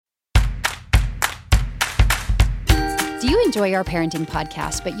you enjoy our parenting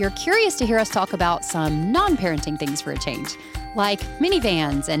podcast, but you're curious to hear us talk about some non-parenting things for a change, like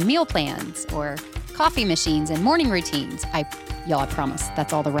minivans and meal plans, or coffee machines and morning routines. I promise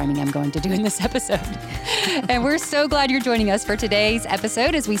that's all the rhyming I'm going to do in this episode. And we're so glad you're joining us for today's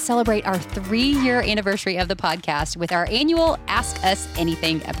episode as we celebrate our 3-year anniversary of the podcast with our annual Ask Us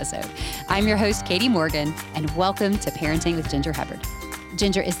Anything episode. I'm your host, Katie Morgan, and welcome to Parenting with Ginger Hubbard.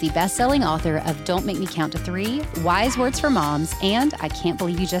 Ginger is the best-selling author of Don't Make Me Count to 3, Wise Words for Moms, and I Can't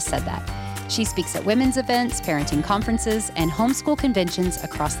Believe You Just Said That. She speaks at women's events, parenting conferences, and homeschool conventions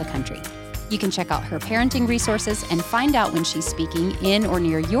across the country. You can check out her parenting resources and find out when she's speaking in or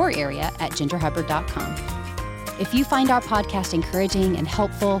near your area at gingerhubbard.com. If you find our podcast encouraging and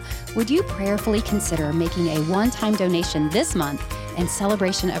helpful, would you prayerfully consider making a one-time donation this month in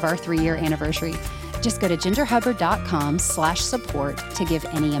celebration of our 3-year anniversary? Just go to gingerhubbard.com/support to give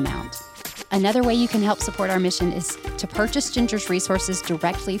any amount. Another way you can help support our mission is to purchase Ginger's resources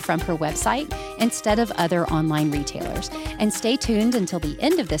directly from her website instead of other online retailers. And stay tuned until the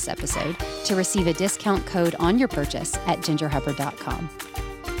end of this episode to receive a discount code on your purchase at gingerhubbard.com.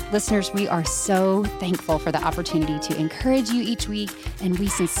 Listeners, we are so thankful for the opportunity to encourage you each week, and we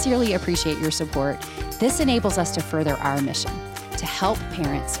sincerely appreciate your support. This enables us to further our mission, to help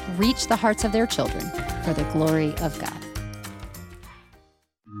parents reach the hearts of their children for the glory of God.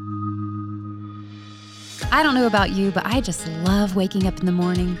 I don't know about you, but I just love waking up in the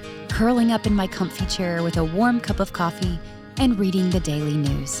morning, curling up in my comfy chair with a warm cup of coffee and reading the daily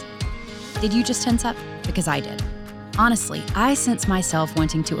news. Did you just tense up? Because I did. Honestly, I sense myself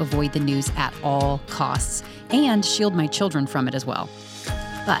wanting to avoid the news at all costs and shield my children from it as well.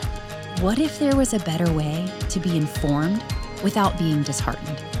 But what if there was a better way to be informed without being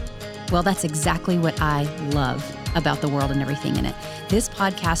disheartened? Well, that's exactly what I love about the world and everything in it. This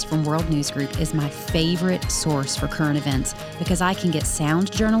podcast from World News Group is my favorite source for current events because I can get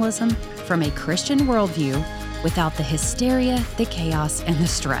sound journalism from a Christian worldview without the hysteria, the chaos, and the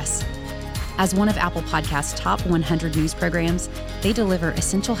stress. As one of Apple Podcast's top 100 news programs, they deliver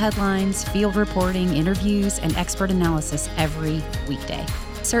essential headlines, field reporting, interviews, and expert analysis every weekday.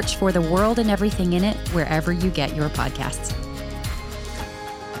 Search for The World and Everything in It wherever you get your podcasts.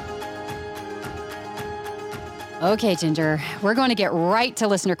 Okay, Ginger, we're going to get right to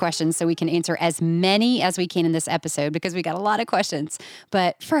listener questions so we can answer as many as we can in this episode because we got a lot of questions.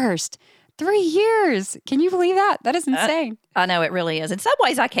 But first, 3 years. Can you believe that? That is insane. I know it really is. In some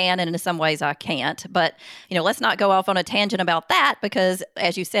ways I can, and in some ways I can't. But, let's not go off on a tangent about that because,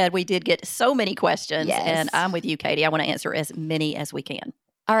 as you said, we did get so many questions. Yes. And I'm with you, Katie. I want to answer as many as we can.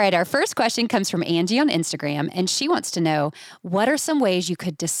 All right, our first question comes from Angie on Instagram, and she wants to know, what are some ways you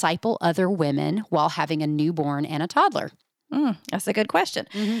could disciple other women while having a newborn and a toddler? That's a good question.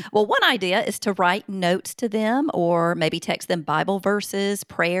 Mm-hmm. Well, one idea is to write notes to them or maybe text them Bible verses,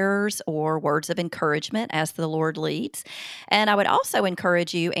 prayers, or words of encouragement as the Lord leads. And I would also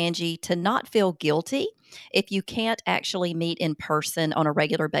encourage you, Angie, to not feel guilty if you can't actually meet in person on a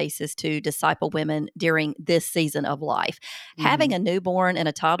regular basis to disciple women during this season of life. Mm-hmm. Having a newborn and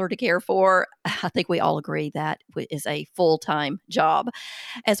a toddler to care for, I think we all agree that is a full-time job.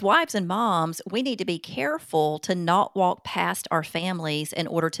 As wives and moms, we need to be careful to not walk past our families in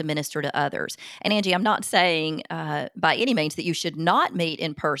order to minister to others. And Angie, I'm not saying by any means that you should not meet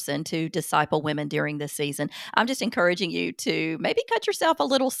in person to disciple women during this season. I'm just encouraging you to maybe cut yourself a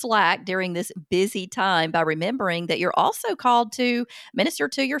little slack during this busy time by remembering that you're also called to minister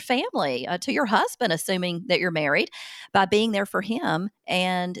to your family, to your husband, assuming that you're married, by being there for him.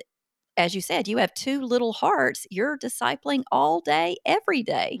 And as you said, you have 2 little hearts. You're discipling all day, every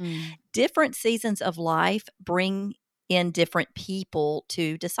day. Different seasons of life bring in different people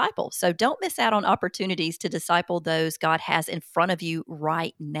to disciple. So don't miss out on opportunities to disciple those God has in front of you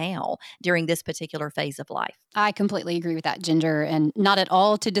right now during this particular phase of life. I completely agree with that, Ginger, and not at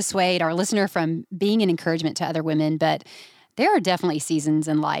all to dissuade our listener from being an encouragement to other women, but there are definitely seasons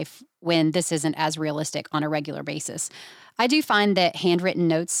in life when this isn't as realistic on a regular basis. I do find that handwritten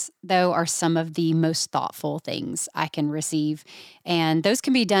notes, though, are some of the most thoughtful things I can receive. And those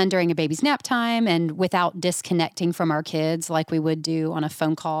can be done during a baby's nap time and without disconnecting from our kids like we would do on a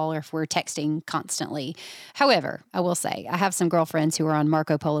phone call or if we're texting constantly. However, I will say, I have some girlfriends who are on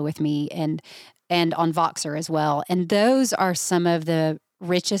Marco Polo with me and on Voxer as well. And those are some of the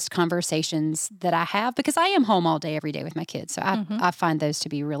richest conversations that I have because I am home all day, every day with my kids. So I find those to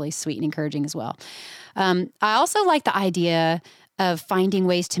be really sweet and encouraging as well. I also like the idea of finding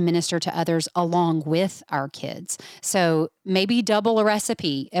ways to minister to others along with our kids. So maybe double a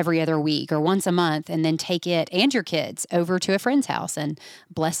recipe every other week or once a month, and then take it and your kids over to a friend's house and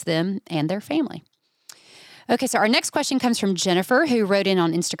bless them and their family. Okay, so our next question comes from Jennifer, who wrote in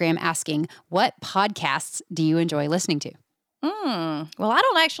on Instagram asking, what podcasts do you enjoy listening to? Well, I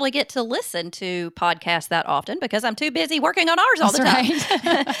don't actually get to listen to podcasts that often because I'm too busy working on ours all the time.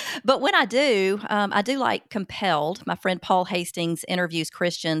 Right. But when I do like Compelled. My friend Paul Hastings interviews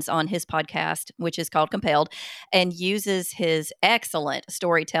Christians on his podcast, which is called Compelled, and uses his excellent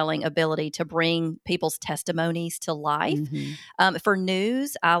storytelling ability to bring people's testimonies to life. For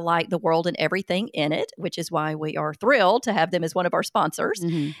news, I like The World and Everything in It, which is why we are thrilled to have them as one of our sponsors.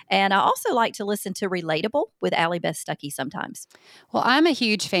 And I also like to listen to Relatable with Allie Beth Stuckey sometimes. Well, I'm a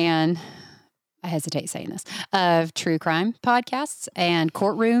huge fan, I hesitate saying this, of true crime podcasts and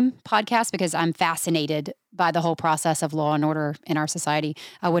courtroom podcasts because I'm fascinated by the whole process of law and order in our society.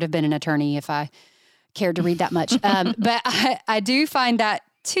 I would have been an attorney if I cared to read that much. But I do find that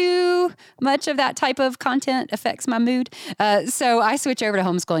too much of that type of content affects my mood. So I switch over to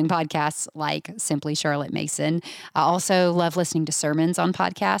homeschooling podcasts like Simply Charlotte Mason. I also love listening to sermons on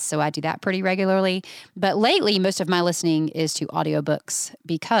podcasts, so I do that pretty regularly. But lately, most of my listening is to audiobooks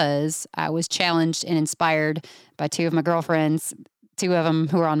because I was challenged and inspired by two of my girlfriends, two of them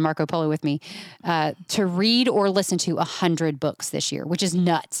who are on Marco Polo with me, to read or listen to 100 books this year, which is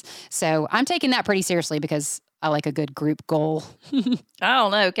nuts. So I'm taking that pretty seriously because I like a good group goal. I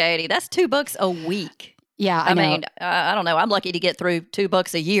don't know, Katie. That's 2 books a week. Yeah, I mean, I don't know. I'm lucky to get through 2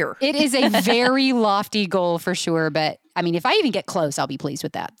 books a year. It is a very lofty goal for sure. But I mean, if I even get close, I'll be pleased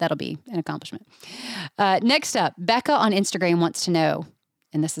with that. That'll be an accomplishment. Next up, Becca on Instagram wants to know,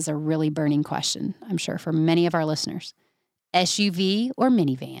 and this is a really burning question, I'm sure, for many of our listeners, SUV or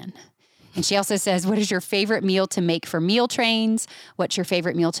minivan? And she also says, what is your favorite meal to make for meal trains? What's your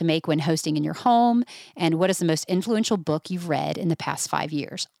favorite meal to make when hosting in your home? And what is the most influential book you've read in the past 5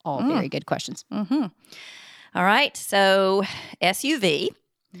 years? All very good questions. All right. So SUV,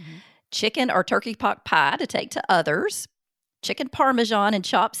 chicken or turkey pot pie to take to others, chicken parmesan and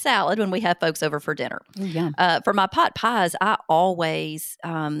chopped salad when we have folks over for dinner. Ooh, yum. For my pot pies, I always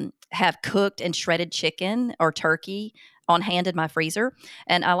have cooked and shredded chicken or turkey on hand in my freezer.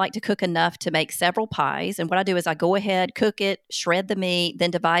 And I like to cook enough to make several pies. And what I do is I go ahead, cook it, shred the meat,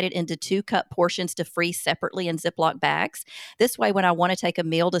 then divide it into 2-cup portions to freeze separately in Ziploc bags. This way, when I want to take a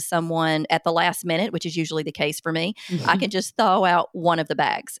meal to someone at the last minute, which is usually the case for me, I can just thaw out one of the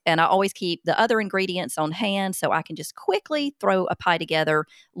bags. And I always keep the other ingredients on hand so I can just quickly throw a pie together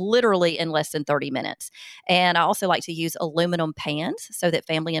literally in less than 30 minutes. And I also like to use aluminum pans so that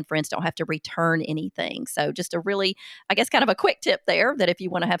family and friends don't have to return anything. So just a really, I guess, kind of a quick tip there that if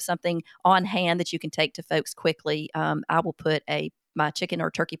you want to have something on hand that you can take to folks quickly, I will put my chicken or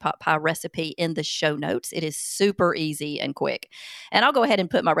turkey pot pie recipe in the show notes. It is super easy and quick. And I'll go ahead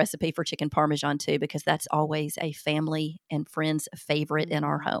and put my recipe for chicken parmesan too, because that's always a family and friends favorite in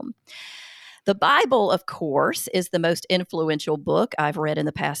our home. The Bible, of course, is the most influential book I've read in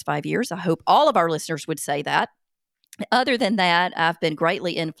the past 5 years. I hope all of our listeners would say that. Other than that, I've been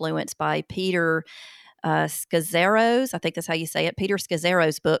greatly influenced by Peter Scazzero's, I think that's how you say it, Peter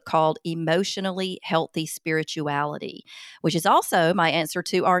Scazzero's book called Emotionally Healthy Spirituality, which is also my answer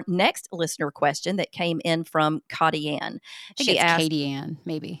to our next listener question that came in from Katie Ann. She asked, Katie Ann,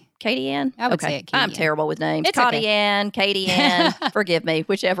 maybe. Katie Ann? I would say it, Katie I'm Ann. Terrible with names. It's Katie okay. Ann, Katie Ann, forgive me,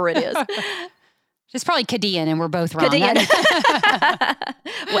 whichever it is. It's probably Kadian, and we're both wrong. Well,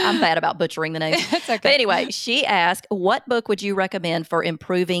 I'm bad about butchering the name. It's okay. But anyway, she asked, what book would you recommend for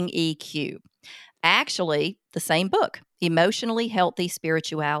improving EQ? Actually, the same book, Emotionally Healthy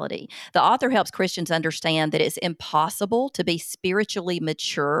Spirituality. The author helps Christians understand that it's impossible to be spiritually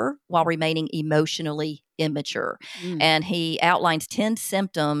mature while remaining emotionally immature. And he outlines 10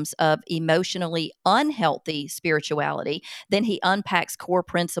 symptoms of emotionally unhealthy spirituality. Then he unpacks core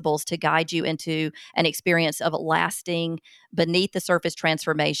principles to guide you into an experience of lasting, beneath the surface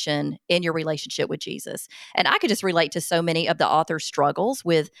transformation in your relationship with Jesus. And I could just relate to so many of the author's struggles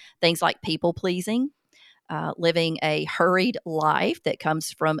with things like people pleasing, living a hurried life that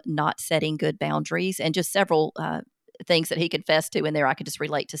comes from not setting good boundaries, and just several things that he confessed to in there. I could just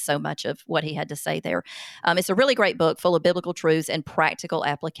relate to so much of what he had to say there. It's a really great book full of biblical truths and practical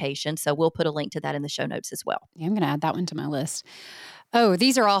application. So we'll put a link to that in the show notes as well. Yeah, I'm going to add that one to my list. Oh,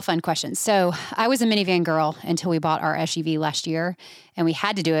 these are all fun questions. So I was a minivan girl until we bought our SUV last year, and we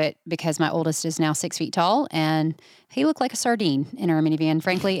had to do it because my oldest is now 6 feet tall, and he looked like a sardine in our minivan,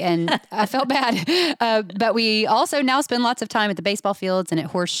 frankly, and I felt bad. But we also now spend lots of time at the baseball fields and at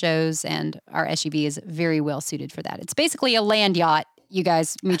horse shows, and our SUV is very well suited for that. It's basically a land yacht, you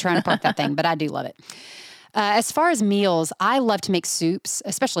guys, me trying to park that thing, but I do love it. As far as meals, I love to make soups,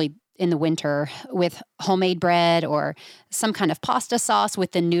 especially in the winter with homemade bread or some kind of pasta sauce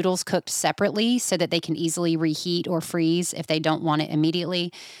with the noodles cooked separately so that they can easily reheat or freeze if they don't want it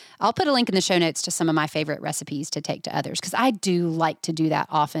immediately. I'll put a link in the show notes to some of my favorite recipes to take to others because I do like to do that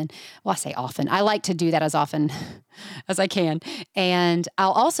often. Well, I say often. I like to do that as often as I can. And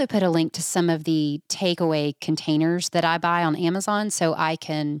I'll also put a link to some of the takeaway containers that I buy on Amazon so I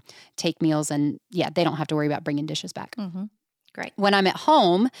can take meals and, they don't have to worry about bringing dishes back. Mm-hmm. Great. When I'm at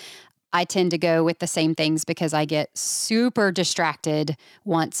home, I tend to go with the same things because I get super distracted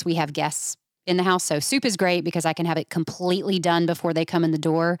once we have guests in the house. So soup is great because I can have it completely done before they come in the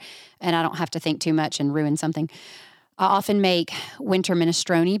door and I don't have to think too much and ruin something. I often make winter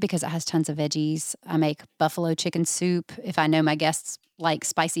minestrone because it has tons of veggies. I make buffalo chicken soup if I know my guests like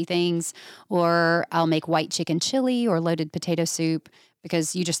spicy things, or I'll make white chicken chili or loaded potato soup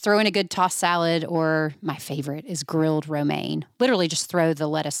because you just throw in a good tossed salad, or my favorite is grilled romaine. Literally just throw the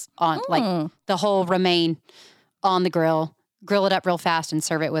lettuce on, like the whole romaine on the grill, grill it up real fast and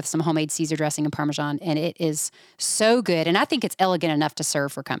serve it with some homemade Caesar dressing and Parmesan. And it is so good. And I think it's elegant enough to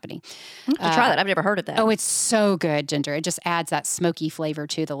serve for company. To try that. I've never heard of that. Oh, it's so good, Ginger. It just adds that smoky flavor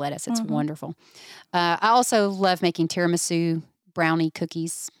to the lettuce. It's wonderful. I also love making tiramisu brownie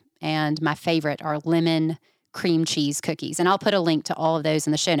cookies. And my favorite are lemon cream cheese cookies. And I'll put a link to all of those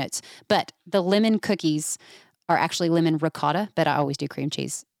in the show notes. But the lemon cookies are actually lemon ricotta, but I always do cream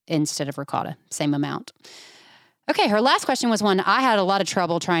cheese instead of ricotta, same amount. Okay, her last question was one I had a lot of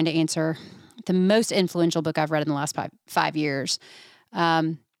trouble trying to answer. The most influential book I've read in the last 5 years.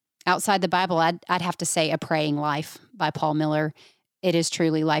 Outside the Bible, I'd have to say A Praying Life by Paul Miller. It is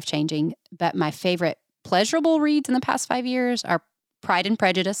truly life-changing. But my favorite pleasurable reads in the past 5 years are Pride and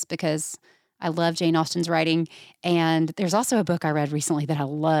Prejudice, because I love Jane Austen's writing. And there's also a book I read recently that I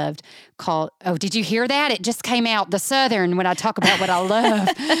loved called, oh, did you hear that? It just came out, The Southern, when I talk about what I love.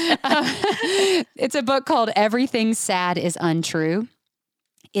 It's a book called Everything Sad is Untrue.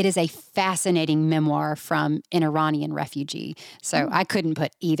 It is a fascinating memoir from an Iranian refugee. So I couldn't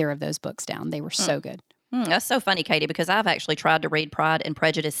put either of those books down. They were so good. That's so funny, Katie, because I've actually tried to read Pride and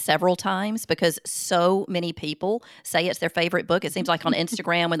Prejudice several times because so many people say it's their favorite book. It seems like on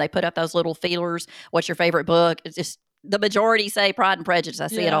Instagram when they put up those little feelers, what's your favorite book? It's just the majority say Pride and Prejudice. I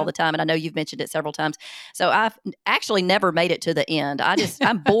see it all the time, and I know you've mentioned it several times. So I've actually never made it to the end.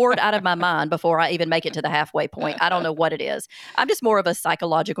 I'm bored out of my mind before I even make it to the halfway point. I don't know what it is. I'm just more of a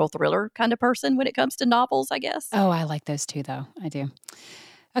psychological thriller kind of person when it comes to novels, I guess. Oh, I like those too, though. I do.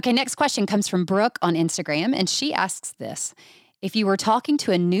 Okay, next question comes from Brooke on Instagram, and she asks this. If you were talking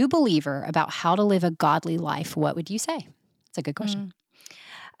to a new believer about how to live a godly life, what would you say? It's a good question.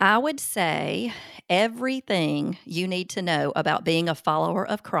 I would say everything you need to know about being a follower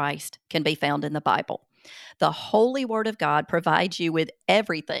of Christ can be found in the Bible. The Holy Word of God provides you with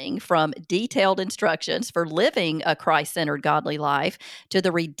everything from detailed instructions for living a Christ-centered godly life to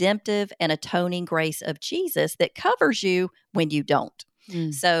the redemptive and atoning grace of Jesus that covers you when you don't.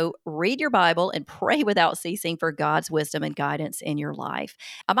 So read your Bible and pray without ceasing for God's wisdom and guidance in your life.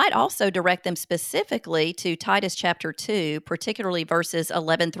 I might also direct them specifically to Titus chapter 2, particularly verses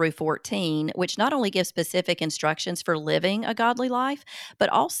 11 through 14, which not only gives specific instructions for living a godly life, but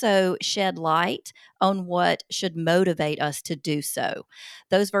also shed light on what should motivate us to do so.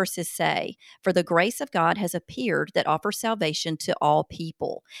 Those verses say, "For the grace of God has appeared that offers salvation to all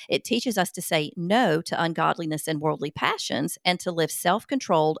people." It teaches us to say no to ungodliness and worldly passions and to live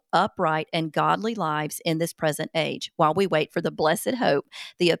self-controlled, upright, and godly lives in this present age while we wait for the blessed hope,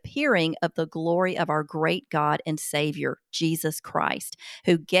 the appearing of the glory of our great God and Savior, Jesus Christ,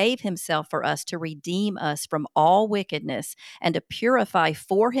 who gave himself for us to redeem us from all wickedness and to purify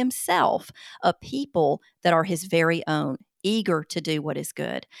for himself a people that are his very own, eager to do what is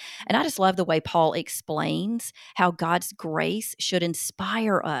good. And I just love the way Paul explains how God's grace should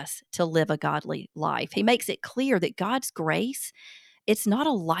inspire us to live a godly life. He makes it clear that God's grace, it's not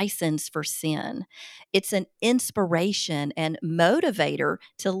a license for sin. It's an inspiration and motivator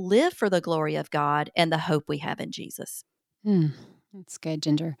to live for the glory of God and the hope we have in Jesus. That's good,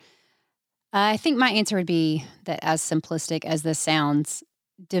 Ginger. I think my answer would be that, as simplistic as this sounds,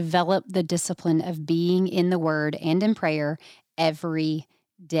 develop the discipline of being in the Word and in prayer every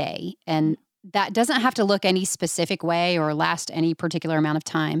day. And that doesn't have to look any specific way or last any particular amount of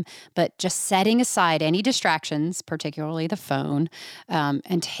time, but just setting aside any distractions, particularly the phone,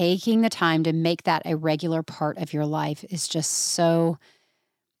 and taking the time to make that a regular part of your life is just so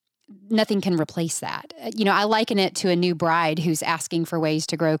nothing can replace that. I liken it to a new bride who's asking for ways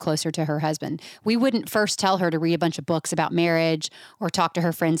to grow closer to her husband. We wouldn't first tell her to read a bunch of books about marriage or talk to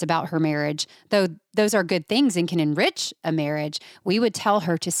her friends about her marriage, though those are good things and can enrich a marriage. We would tell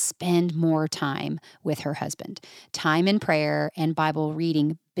her to spend more time with her husband. Time in prayer and Bible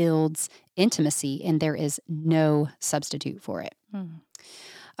reading builds intimacy, and there is no substitute for it.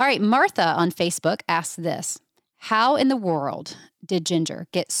 All right, Martha on Facebook asks this. How in the world did Ginger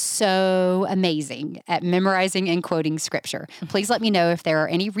get so amazing at memorizing and quoting scripture? Please let me know if there are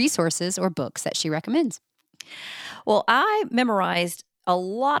any resources or books that she recommends. Well, I memorized a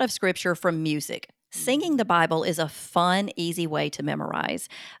lot of scripture from music. Singing the Bible is a fun, easy way to memorize.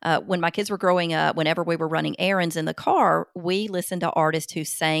 When my kids were growing up, whenever we were running errands in the car, we listened to artists who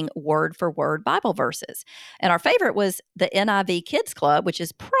sang word for word Bible verses. And our favorite was the NIV Kids Club, which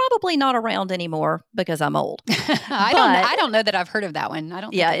is probably not around anymore because I'm old. I don't know that I've heard of that one.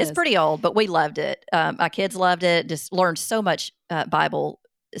 Yeah, it's pretty old, but we loved it. My kids loved it. Just learned so much Bible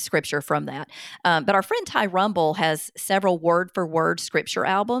scripture from that. But our friend Ty Rumble has several word-for-word scripture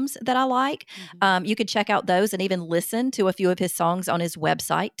albums that I like. You could check out those and even listen to a few of his songs on his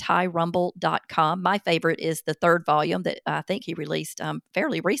website, tyrumble.com. My favorite is the third volume that I think he released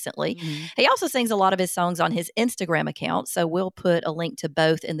fairly recently. He also sings a lot of his songs on his Instagram account, so we'll put a link to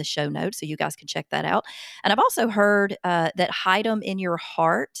both in the show notes so you guys can check that out. And I've also heard that Hide 'Em in Your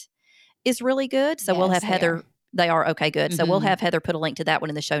Heart is really good, so we'll have Heather... They are? Okay, good. So we'll have Heather put a link to that one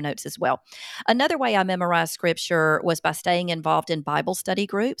in the show notes as well. Another way I memorized scripture was by staying involved in Bible study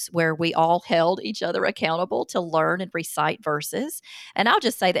groups where we all held each other accountable to learn and recite verses. And I'll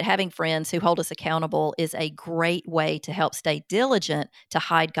just say that having friends who hold us accountable is a great way to help stay diligent to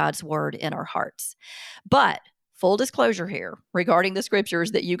hide God's word in our hearts. But full disclosure here regarding the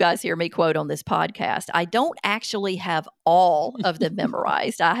scriptures that you guys hear me quote on this podcast, I don't actually have all of them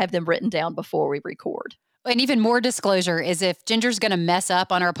memorized. I have them written down before we record. And even more disclosure is if Ginger's going to mess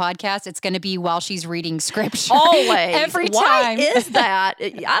up on our podcast, it's going to be while she's reading scripture. Always. Every time. Why is that?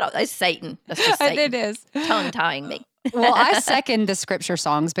 It's Satan. That's just Satan. It is. Tongue-tying me. Well, I second the scripture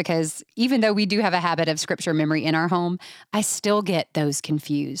songs because even though we do have a habit of scripture memory in our home, I still get those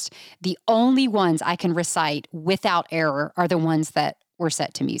confused. The only ones I can recite without error are the ones that were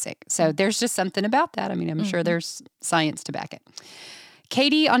set to music. So there's just something about that. I mean, I'm sure there's science to back it.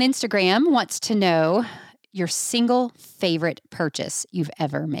 Katie on Instagram wants to know your single favorite purchase you've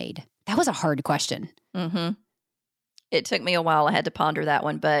ever made. That was a hard question. It took me a while. I had to ponder that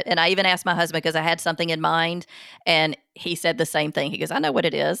one. And I even asked my husband because I had something in mind, and he said the same thing. He goes, I know what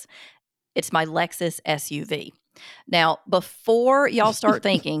it is. It's my Lexus SUV. Now, before y'all start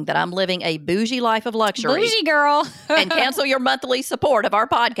thinking that I'm living a bougie life of luxury, bougie girl, and cancel your monthly support of our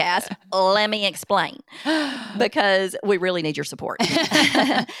podcast, let me explain, because we really need your support.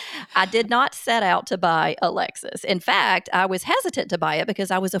 I did not set out to buy a Lexus. In fact, I was hesitant to buy it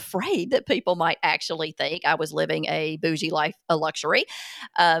because I was afraid that people might actually think I was living a bougie life of luxury.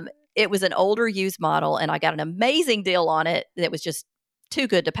 It was an older used model, and I got an amazing deal on it that was just too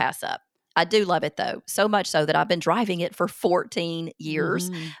good to pass up. I do love it, though, so much so that I've been driving it for 14 years.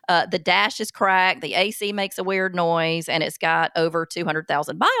 The dash is cracked. The AC makes a weird noise, and it's got over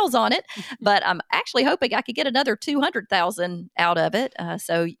 200,000 miles on it. But I'm actually hoping I could get another 200,000 out of it.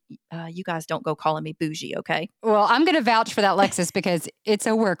 So you guys don't go calling me bougie, okay? Well, I'm going to vouch for that Lexus because it's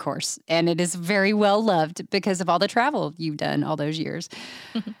a workhorse, and it is very well loved because of all the travel you've done all those years.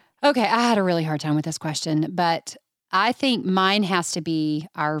 Okay, I had a really hard time with this question, but I think mine has to be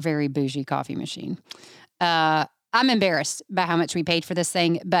our very bougie coffee machine. I'm embarrassed by how much we paid for this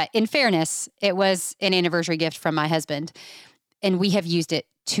thing, but in fairness, it was an anniversary gift from my husband, and we have used it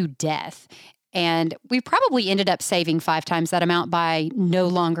to death. And we probably ended up saving 5 times that amount by no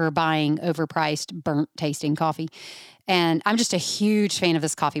longer buying overpriced, burnt-tasting coffee. And I'm just a huge fan of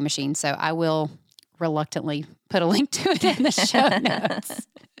this coffee machine, so I will reluctantly put a link to it in the show notes.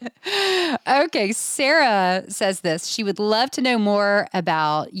 Okay, Sarah says this. She would love to know more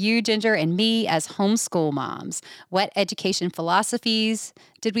about you, Ginger, and me as homeschool moms. What education philosophies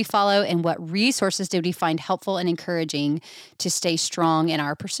did we follow, and what resources did we find helpful and encouraging to stay strong in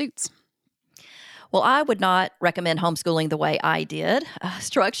our pursuits? Well, I would not recommend homeschooling the way I did.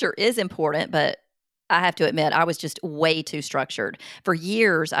 Structure is important, but I have to admit, I was just way too structured. For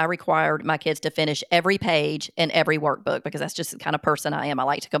years, I required my kids to finish every page in every workbook because that's just the kind of person I am. I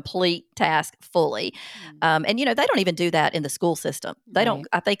like to complete tasks fully. And they don't even do that in the school system. They don't.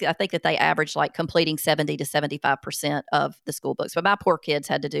 I think that they average like completing 70 to 75% of the school books. But my poor kids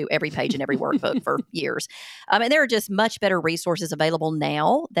had to do every page in every workbook for years. And there are just much better resources available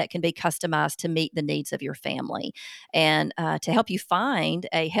now that can be customized to meet the needs of your family and to help you find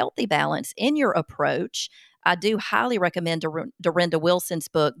a healthy balance in your approach. I do highly recommend Dorinda Wilson's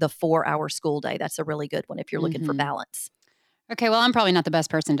book, The 4-Hour School Day. That's a really good one if you're looking for balance. Okay, well, I'm probably not the best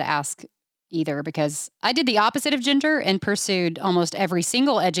person to ask either because I did the opposite of Ginger and pursued almost every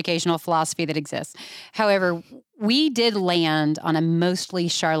single educational philosophy that exists. However, we did land on a mostly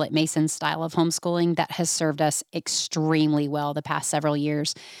Charlotte Mason style of homeschooling that has served us extremely well the past several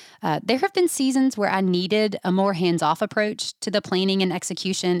years. There have been seasons where I needed a more hands-off approach to the planning and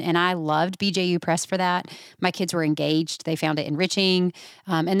execution, and I loved BJU Press for that. My kids were engaged. They found it enriching.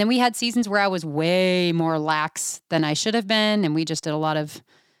 And then we had seasons where I was way more lax than I should have been, and we just did a lot of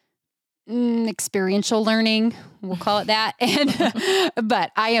experiential learning, we'll call it that.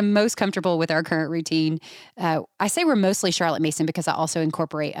 But I am most comfortable with our current routine. I say we're mostly Charlotte Mason because I also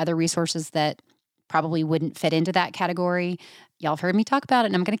incorporate other resources that probably wouldn't fit into that category. Y'all have heard me talk about it,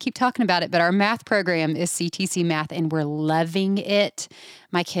 and I'm going to keep talking about it. But our math program is CTC Math, and we're loving it.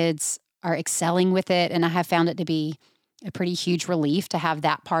 My kids are excelling with it, and I have found it to be a pretty huge relief to have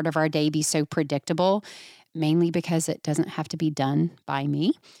that part of our day be so predictable, mainly because it doesn't have to be done by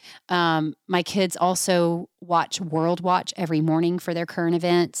me. My kids also watch World Watch every morning for their current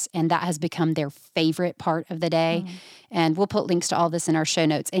events, and that has become their favorite part of the day. And we'll put links to all this in our show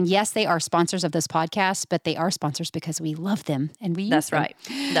notes. And yes, they are sponsors of this podcast, but they are sponsors because we love them and we use them.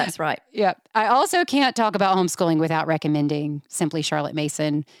 That's right. Yeah. I also can't talk about homeschooling without recommending Simply Charlotte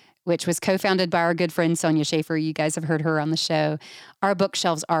Mason, which was co-founded by our good friend Sonia Schaefer. You guys have heard her on the show. Our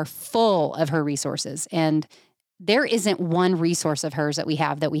bookshelves are full of her resources, and there isn't one resource of hers that we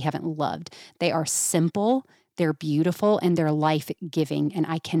have that we haven't loved. They are simple, they're beautiful, and they're life-giving, and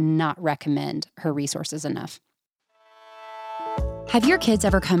I cannot recommend her resources enough. Have your kids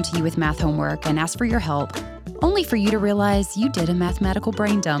ever come to you with math homework and asked for your help, only for you to realize you did a mathematical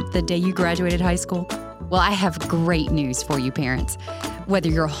brain dump the day you graduated high school? Well, I have great news for you parents. Whether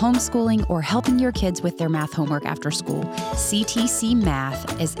you're homeschooling or helping your kids with their math homework after school, CTC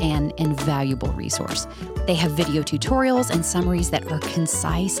Math is an invaluable resource. They have video tutorials and summaries that are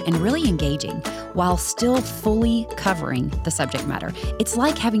concise and really engaging while still fully covering the subject matter. It's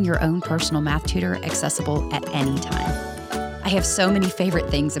like having your own personal math tutor accessible at any time. I have so many favorite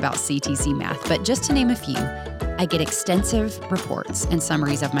things about CTC Math, but just to name a few, I get extensive reports and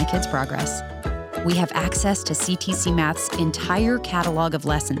summaries of my kids' progress. We have access to CTC Math's entire catalog of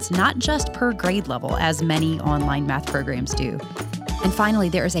lessons, not just per grade level, as many online math programs do. And finally,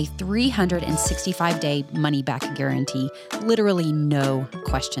 there is a 365-day money-back guarantee, literally no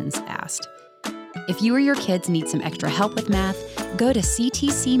questions asked. If you or your kids need some extra help with math, go to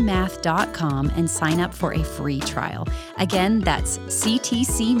ctcmath.com and sign up for a free trial. Again, that's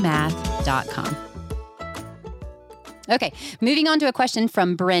ctcmath.com. Okay, moving on to a question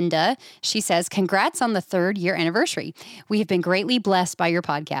from Brenda. She says, congrats on the 3rd year anniversary. We have been greatly blessed by your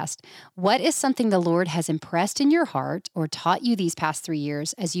podcast. What is something the Lord has impressed in your heart or taught you these past 3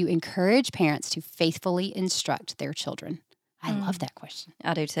 years as you encourage parents to faithfully instruct their children? I love that question.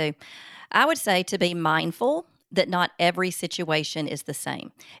 I do too. I would say to be mindful that not every situation is the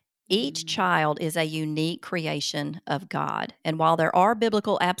same. Each child is a unique creation of God. And while there are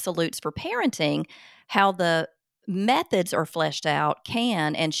biblical absolutes for parenting, how the methods are fleshed out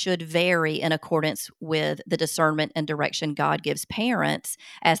can and should vary in accordance with the discernment and direction God gives parents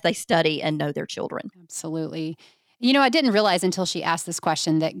as they study and know their children. Absolutely. You know, I didn't realize until she asked this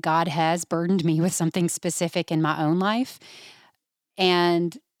question that God has burdened me with something specific in my own life.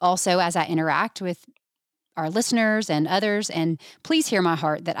 And also as I interact with our listeners and others, and please hear my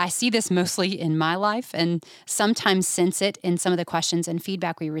heart that I see this mostly in my life and sometimes sense it in some of the questions and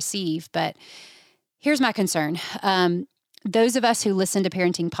feedback we receive. But here's my concern. Those of us who listen to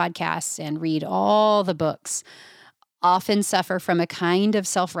parenting podcasts and read all the books often suffer from a kind of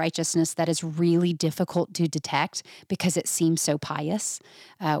self-righteousness that is really difficult to detect because it seems so pious.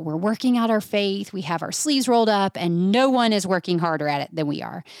 We're working out our faith, we have our sleeves rolled up, and no one is working harder at it than we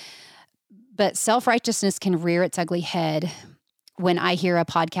are. But self-righteousness can rear its ugly head when I hear a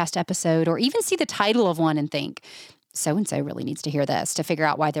podcast episode or even see the title of one and think, so-and-so really needs to hear this to figure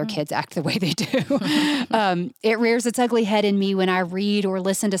out why their kids act the way they do. It rears its ugly head in me when I read or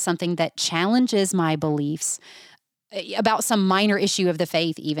listen to something that challenges my beliefs about some minor issue of the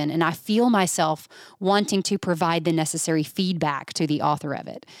faith even, and I feel myself wanting to provide the necessary feedback to the author of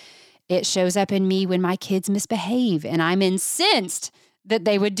it. It shows up in me when my kids misbehave, and I'm incensed that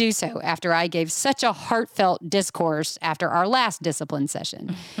they would do so after I gave such a heartfelt discourse after our last discipline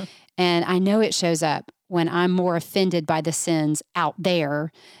session. And I know it shows up when I'm more offended by the sins out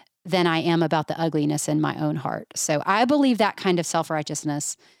there than I am about the ugliness in my own heart. So I believe that kind of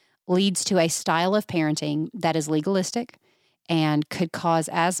self-righteousness leads to a style of parenting that is legalistic and could cause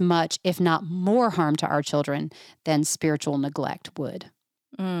as much, if not more, harm to our children than spiritual neglect would.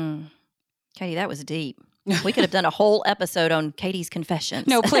 Katie, that was deep. We could have done a whole episode on Katie's confessions.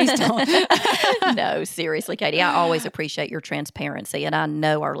 No, please don't. No, seriously, Katie, I always appreciate your transparency, and I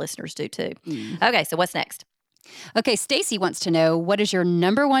know our listeners do too. Okay, so what's next? Okay, Stacy wants to know, what is your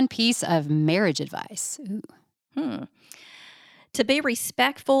number one piece of marriage advice? To be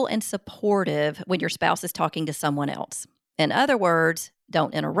respectful and supportive when your spouse is talking to someone else. In other words,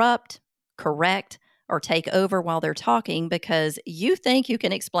 don't interrupt, correct, or take over while they're talking because you think you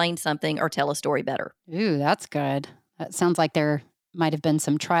can explain something or tell a story better. Ooh, that's good. That sounds like there might have been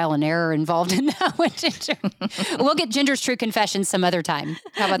some trial and error involved in that one, Ginger. We'll get Ginger's true confession some other time.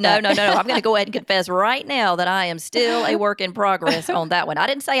 How about that? No. I'm going to go ahead and confess right now that I am still a work in progress on that one. I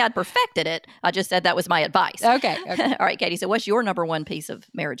didn't say I'd perfected it. I just said that was my advice. Okay. All right, Katie. So what's your number one piece of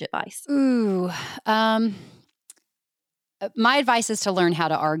marriage advice? Ooh, my advice is to learn how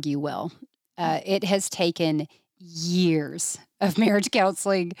to argue well. It has taken years of marriage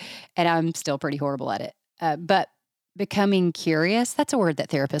counseling, and I'm still pretty horrible at it. But becoming curious, that's a word that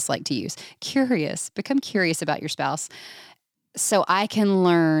therapists like to use. Become curious about your spouse so I can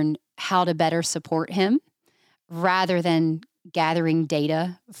learn how to better support him rather than gathering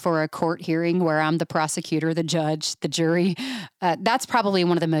data for a court hearing where I'm the prosecutor, the judge, the jury. That's probably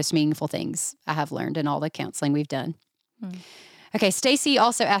one of the most meaningful things I have learned in all the counseling we've done. Okay, Stacy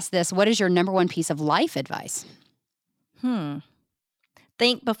also asked this, what is your number one piece of life advice?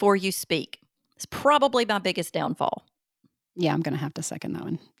 Think before you speak. It's probably my biggest downfall. Yeah, I'm going to have to second that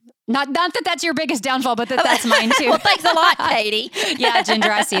one. Not that that's your biggest downfall, but that's mine too. Well, thanks a lot, Katie. Yeah,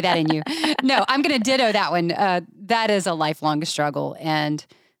 Ginger, I see that in you. No, I'm going to ditto that one. That is a lifelong struggle. And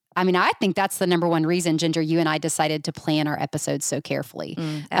I mean, I think that's the number one reason, Ginger, you and I decided to plan our episodes so carefully.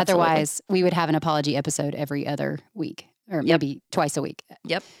 Otherwise, we would have an apology episode every other week or maybe twice a week.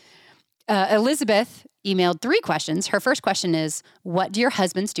 Yep. Elizabeth emailed 3 questions. Her first question is, what do your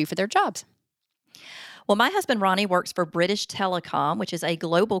husbands do for their jobs? Well, my husband, Ronnie, works for British Telecom, which is a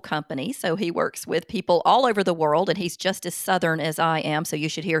global company. So he works with people all over the world, and he's just as Southern as I am. So you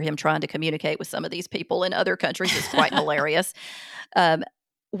should hear him trying to communicate with some of these people in other countries. It's quite hilarious.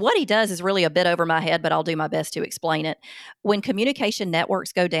 What he does is really a bit over my head, but I'll do my best to explain it. When communication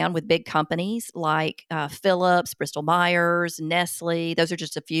networks go down with big companies like Philips, Bristol Myers, Nestle, those are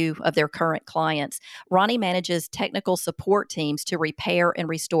just a few of their current clients, Ronnie manages technical support teams to repair and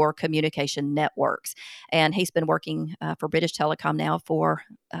restore communication networks. And he's been working for British Telecom now for,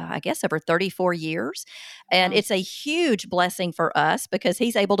 I guess, over 34 years. And it's a huge blessing for us because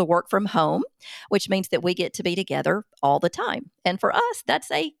he's able to work from home, which means that we get to be together all the time. And for us, that's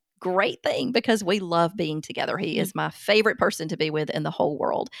a great thing because we love being together. He is my favorite person to be with in the whole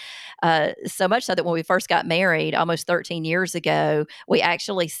world. So much so that when we first got married almost 13 years ago, we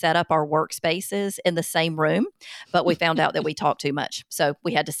actually set up our workspaces in the same room, but we found out that we talked too much. So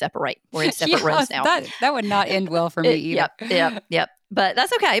we had to separate. We're in separate rooms now. That would not end well for me either. Yep. But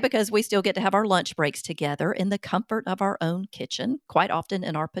that's okay because we still get to have our lunch breaks together in the comfort of our own kitchen, quite often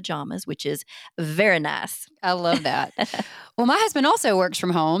in our pajamas, which is very nice. I love that. Well, my husband also works from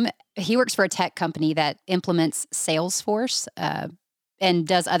home. He works for a tech company that implements Salesforce and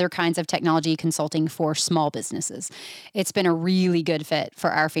does other kinds of technology consulting for small businesses. It's been a really good fit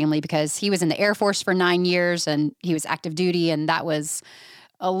for our family because he was in the Air Force for 9 years and he was active duty, and that was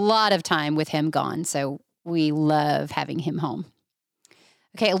a lot of time with him gone. So we love having him home.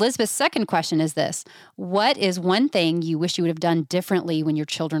 Okay, Elizabeth's second question is this. What is one thing you wish you would have done differently when your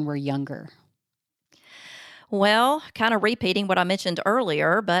children were younger? Well, kind of repeating what I mentioned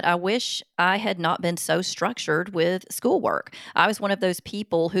earlier, but I wish I had not been so structured with schoolwork. I was one of those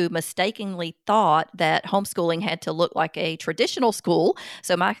people who mistakenly thought that homeschooling had to look like a traditional school,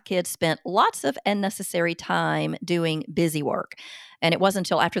 so my kids spent lots of unnecessary time doing busy work. And it wasn't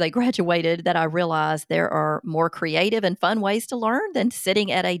until after they graduated that I realized there are more creative and fun ways to learn than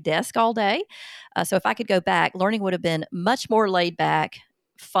sitting at a desk all day. So if I could go back, learning would have been much more laid back,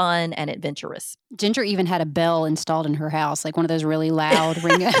 fun and adventurous. Ginger even had a bell installed in her house, like one of those really loud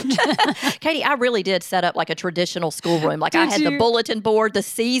ring. Katie, I really did set up like a traditional schoolroom. Like Did I had you? the bulletin board, the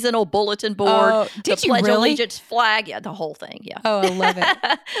seasonal bulletin board, Oh, the did you Pledge of really? Allegiance flag. Yeah, the whole thing. Yeah. Oh, I love it.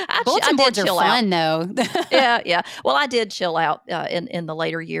 I Bulletin did boards are chill fun, out. though. Yeah. Well, I did chill out in the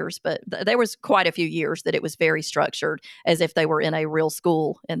later years, but there was quite a few years that it was very structured, as if they were in a real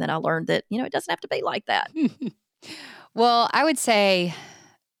school. And then I learned that, it doesn't have to be like that. Well, I would say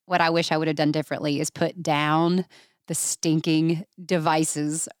what I wish I would have done differently is put down the stinking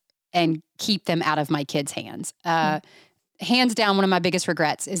devices and keep them out of my kids' hands. Hands down, one of my biggest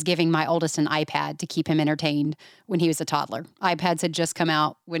regrets is giving my oldest an iPad to keep him entertained when he was a toddler. iPads had just come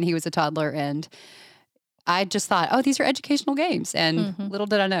out when he was a toddler, and I just thought, oh, these are educational games. And little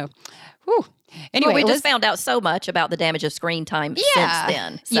did I know. Whew. Anyway, we just found out so much about the damage of screen time since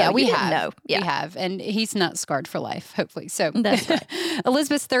then. So we you have. didn't know. Yeah. We have. And he's not scarred for life, hopefully. So That's right.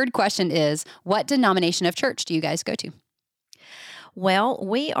 Elizabeth's third question is, what denomination of church do you guys go to? Well,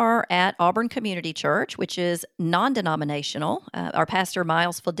 we are at Auburn Community Church, which is non-denominational. Our pastor,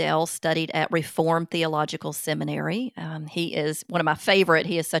 Miles Fidel, studied at Reformed Theological Seminary. He is one of my favorite.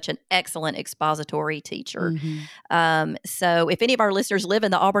 He is such an excellent expository teacher. So if any of our listeners live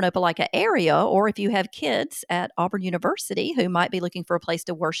in the Auburn-Opelika area, or if you have kids at Auburn University who might be looking for a place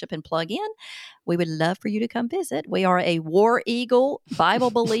to worship and plug in, we would love for you to come visit. We are a War Eagle,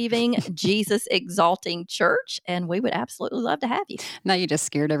 Bible-believing, Jesus-exalting church, and we would absolutely love to have you. Now you just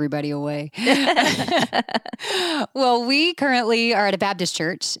scared everybody away. Well, we currently are at a Baptist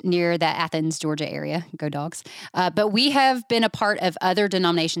church near the Athens, Georgia area. Go Dogs. But we have been a part of other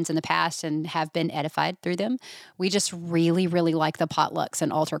denominations in the past and have been edified through them. We just really, really like the potlucks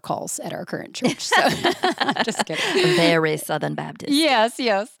and altar calls at our current church. So just kidding. Very Southern Baptist. Yes.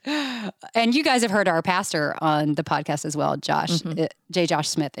 And you guys have heard our pastor on the podcast as well, Josh. J. Josh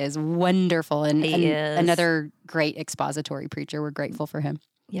Smith is wonderful and He is. another great expository preacher. We're grateful for him.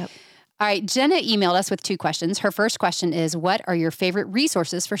 Yep. All right, Jenna emailed us with 2 questions. Her first question is, what are your favorite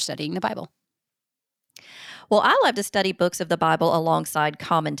resources for studying the Bible? Well, I love to study books of the Bible alongside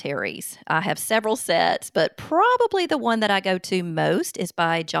commentaries. I have several sets, but probably the one that I go to most is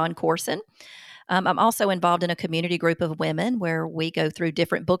by John Corson. I'm also involved in a community group of women where we go through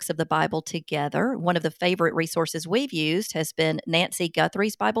different books of the Bible together. One of the favorite resources we've used has been Nancy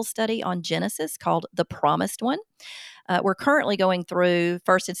Guthrie's Bible study on Genesis called The Promised One. We're currently going through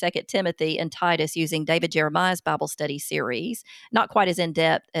 1st and 2nd Timothy and Titus using David Jeremiah's Bible study series. Not quite as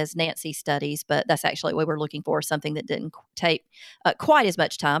in-depth as Nancy's studies, but that's actually what we're looking for, something that didn't take quite as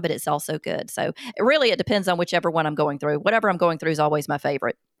much time, but it's also good. So it depends on whichever one I'm going through. Whatever I'm going through is always my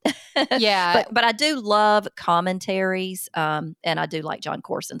favorite. Yeah. But I do love commentaries, and I do like John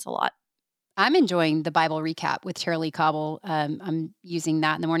Corson's a lot. I'm enjoying the Bible recap with Tara Lee Cobble. I'm using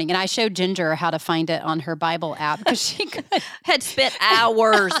that in the morning. And I showed Ginger how to find it on her Bible app because she had spent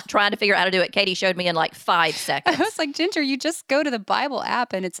hours trying to figure out how to do it. Katie showed me in like 5 seconds. I was like, Ginger, you just go to the Bible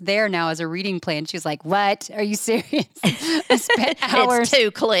app and it's there now as a reading plan. She was like, what? Are you serious? I spent hours. It's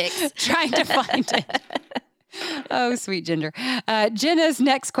 2 clicks. Trying to find it. Oh, sweet Ginger. Jenna's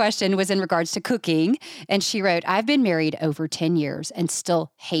next question was in regards to cooking. And she wrote, I've been married over 10 years and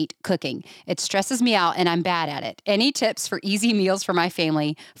still hate cooking. It stresses me out and I'm bad at it. Any tips for easy meals for my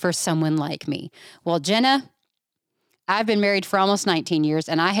family for someone like me? Well, Jenna, I've been married for almost 19 years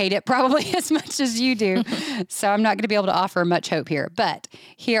and I hate it probably as much as you do. So I'm not going to be able to offer much hope here. But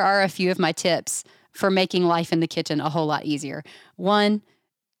here are a few of my tips for making life in the kitchen a whole lot easier. 1,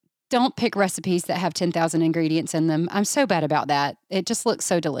 don't pick recipes that have 10,000 ingredients in them. I'm so bad about that. It just looks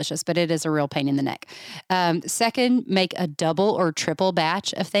so delicious, but it is a real pain in the neck. 2nd, make a double or triple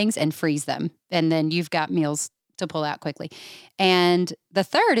batch of things and freeze them. And then you've got meals to pull out quickly. And the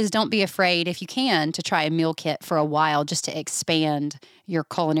 3rd is don't be afraid, if you can, to try a meal kit for a while just to expand your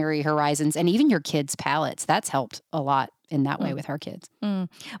culinary horizons and even your kids' palates. That's helped a lot in that way with our kids.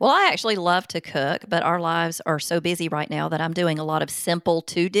 Well, I actually love to cook, but our lives are so busy right now that I'm doing a lot of simple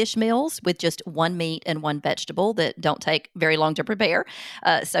 2-dish meals with just 1 meat and 1 vegetable that don't take very long to prepare.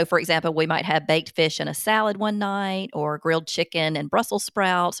 So, for example, we might have baked fish in a salad one night, or grilled chicken and Brussels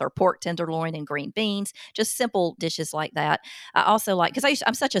sprouts, or pork tenderloin and green beans, just simple dishes like that. I also like, because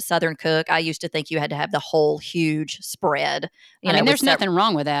I'm such a Southern cook, I used to think you had to have the whole huge spread. I mean, there's nothing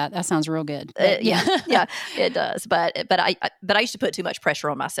wrong with that. That sounds real good. Yeah, it does. But I used to put too much pressure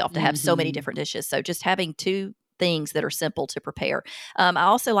on myself to have so many different dishes. So just having 2 things that are simple to prepare. I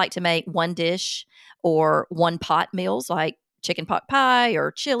also like to make 1 dish or 1 pot meals like chicken pot pie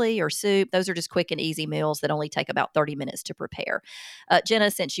or chili or soup. Those are just quick and easy meals that only take about 30 minutes to prepare. Jenna,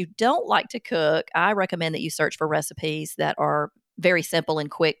 since you don't like to cook, I recommend that you search for recipes that are very simple and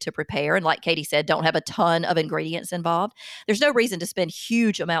quick to prepare. And like Katie said, don't have a ton of ingredients involved. There's no reason to spend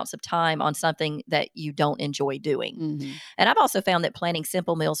huge amounts of time on something that you don't enjoy doing. Mm-hmm. And I've also found that planning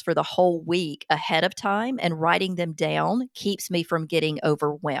simple meals for the whole week ahead of time and writing them down keeps me from getting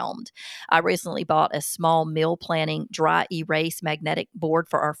overwhelmed. I recently bought a small meal planning dry erase magnetic board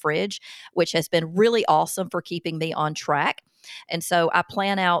for our fridge, which has been really awesome for keeping me on track. And so I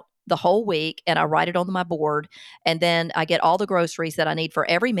plan out the whole week and I write it on my board, and then I get all the groceries that I need for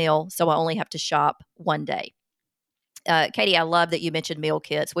every meal, so I only have to shop one day. Katie, I love that you mentioned meal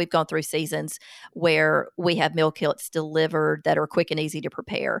kits. We've gone through seasons where we have meal kits delivered that are quick and easy to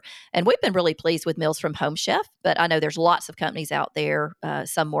prepare. And we've been really pleased with Meals from Home Chef, but I know there's lots of companies out there,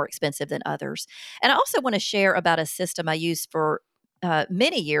 some more expensive than others. And I also want to share about a system I used for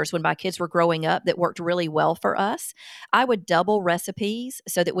many years when my kids were growing up that worked really well for us. I would double recipes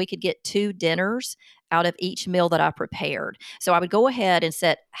so that we could get 2 dinners out of each meal that I prepared. So I would go ahead and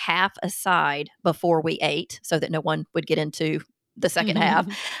set half aside before we ate so that no one would get into the second half.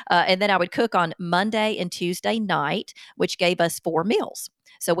 And then I would cook on Monday and Tuesday night, which gave us 4 meals.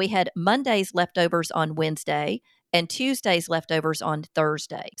 So we had Monday's leftovers on Wednesday and Tuesday's leftovers on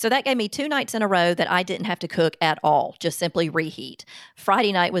Thursday. So that gave me 2 nights in a row that I didn't have to cook at all, just simply reheat.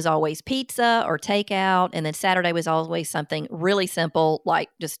 Friday night was always pizza or takeout, and then Saturday was always something really simple, like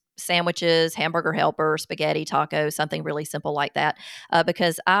just sandwiches, hamburger helper, spaghetti, tacos, something really simple like that,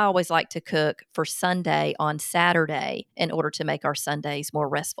 because I always like to cook for Sunday on Saturday in order to make our Sundays more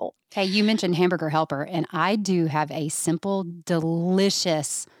restful. Hey, you mentioned hamburger helper, and I do have a simple,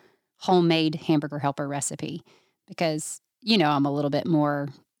 delicious homemade hamburger helper recipe. Because, I'm a little bit more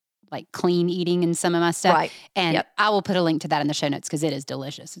like clean eating in some of my stuff. Right. And I will put a link to that in the show notes because it is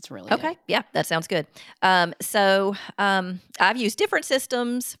delicious. It's really okay. good. Yeah, that sounds good. So I've used different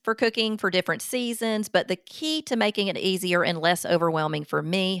systems for cooking for different seasons, but the key to making it easier and less overwhelming for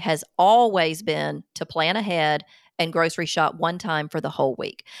me has always been to plan ahead and grocery shop one time for the whole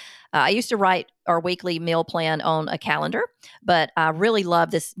week. I used to write our weekly meal plan on a calendar, but I really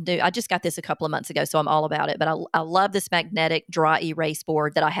love this I just got this a couple of months ago, so I'm all about it. But I love this magnetic dry erase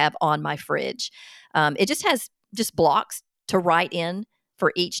board that I have on my fridge. It just has blocks to write in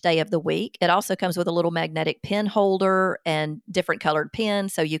for each day of the week. It also comes with a little magnetic pen holder and different colored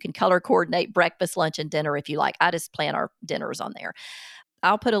pens, so you can color coordinate breakfast, lunch, and dinner if you like. I just plan our dinners on there.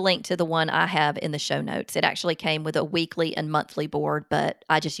 I'll put a link to the one I have in the show notes. It actually came with a weekly and monthly board, but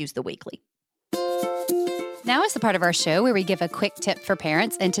I just use the weekly. Now is the part of our show where we give a quick tip for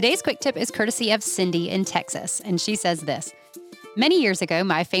parents, and today's quick tip is courtesy of Cindy in Texas, and she says this. Many years ago,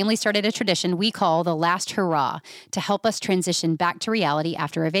 my family started a tradition we call the last hurrah to help us transition back to reality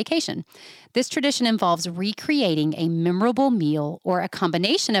after a vacation. This tradition involves recreating a memorable meal or a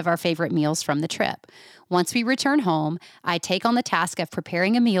combination of our favorite meals from the trip. Once we return home, I take on the task of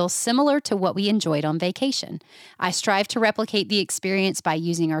preparing a meal similar to what we enjoyed on vacation. I strive to replicate the experience by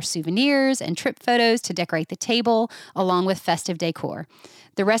using our souvenirs and trip photos to decorate the table, along with festive decor.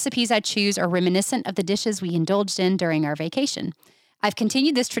 The recipes I choose are reminiscent of the dishes we indulged in during our vacation. I've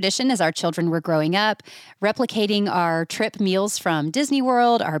continued this tradition as our children were growing up, replicating our trip meals from Disney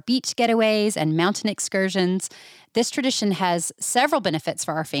World, our beach getaways, and mountain excursions. This tradition has several benefits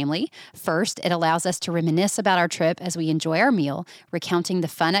for our family. First, it allows us to reminisce about our trip as we enjoy our meal, recounting the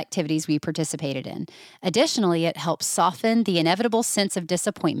fun activities we participated in. Additionally, it helps soften the inevitable sense of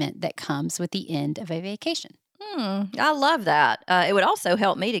disappointment that comes with the end of a vacation. I love that. It would also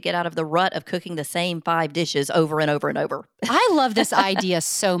help me to get out of the rut of cooking the same 5 dishes over and over and over. I love this idea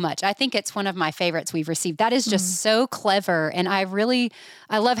so much. I think it's one of my favorites we've received. That is just so clever. And I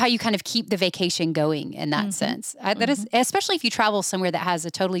love how you kind of keep the vacation going in that sense. That is, especially if you travel somewhere that has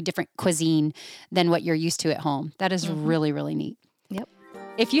a totally different cuisine than what you're used to at home. That is really, really neat. Yep.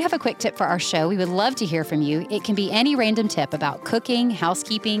 If you have a quick tip for our show, we would love to hear from you. It can be any random tip about cooking,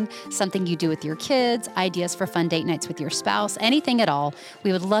 housekeeping, something you do with your kids, ideas for fun date nights with your spouse, anything at all.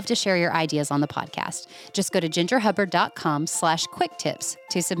 We would love to share your ideas on the podcast. Just go to gingerhubbard.com/quick-tips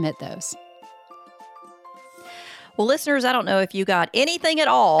to submit those. Well, listeners, I don't know if you got anything at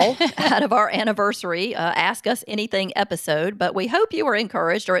all out of our anniversary Ask Us Anything episode, but we hope you were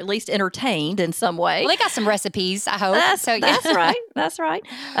encouraged or at least entertained in some way. Well, they got some recipes, I hope. That's right. That's right.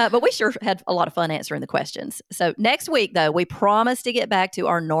 But we sure had a lot of fun answering the questions. So next week, though, we promise to get back to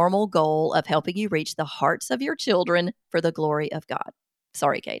our normal goal of helping you reach the hearts of your children for the glory of God.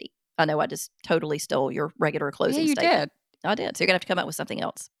 Sorry, Katie. I know I just totally stole your regular closing statement. Yeah, you did. I did. So you're going to have to come up with something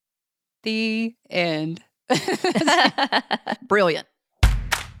else. The end. Brilliant.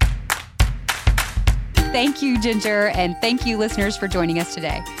 Thank you, Ginger, and thank you, listeners, for joining us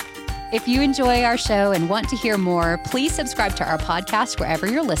today. If you enjoy our show and want to hear more, please subscribe to our podcast wherever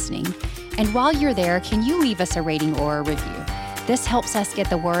you're listening. And while you're there, can you leave us a rating or a review? This helps us get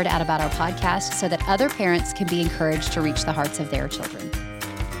the word out about our podcast so that other parents can be encouraged to reach the hearts of their children.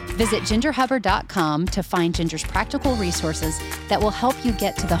 Visit gingerhubbard.com to find Ginger's practical resources that will help you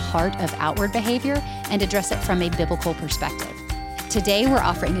get to the heart of outward behavior and address it from a biblical perspective. Today, we're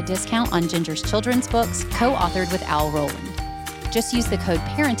offering a discount on Ginger's children's books, co-authored with Al Rowland. Just use the code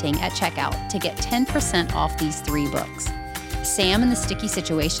PARENTING at checkout to get 10% off these 3 books. Sam and the Sticky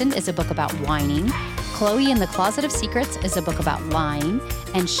Situation is a book about whining. Chloe and the Closet of Secrets is a book about lying.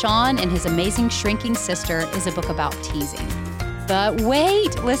 And Sean and his Amazing Shrinking Sister is a book about teasing. But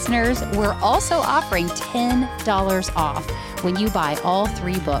wait, listeners, we're also offering $10 off when you buy all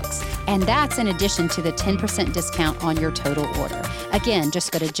 3 books. And that's in addition to the 10% discount on your total order. Again,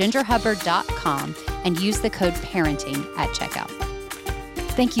 just go to gingerhubbard.com and use the code PARENTING at checkout.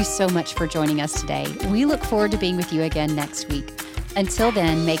 Thank you so much for joining us today. We look forward to being with you again next week. Until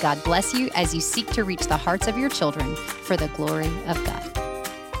then, may God bless you as you seek to reach the hearts of your children for the glory of God.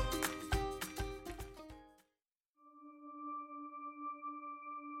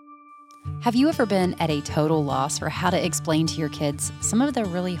 Have you ever been at a total loss for how to explain to your kids some of the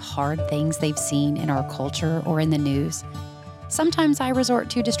really hard things they've seen in our culture or in the news? Sometimes I resort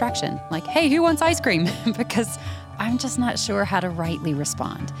to distraction, like, hey, who wants ice cream? Because I'm just not sure how to rightly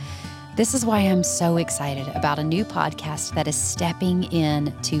respond. This is why I'm so excited about a new podcast that is stepping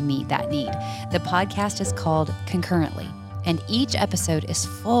in to meet that need. The podcast is called Concurrently, and each episode is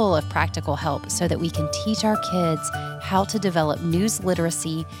full of practical help so that we can teach our kids how to develop news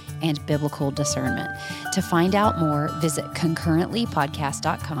literacy and biblical discernment. To find out more, visit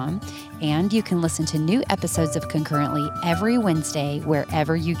concurrentlypodcast.com, and you can listen to new episodes of Concurrently every Wednesday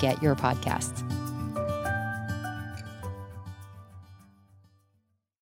wherever you get your podcasts.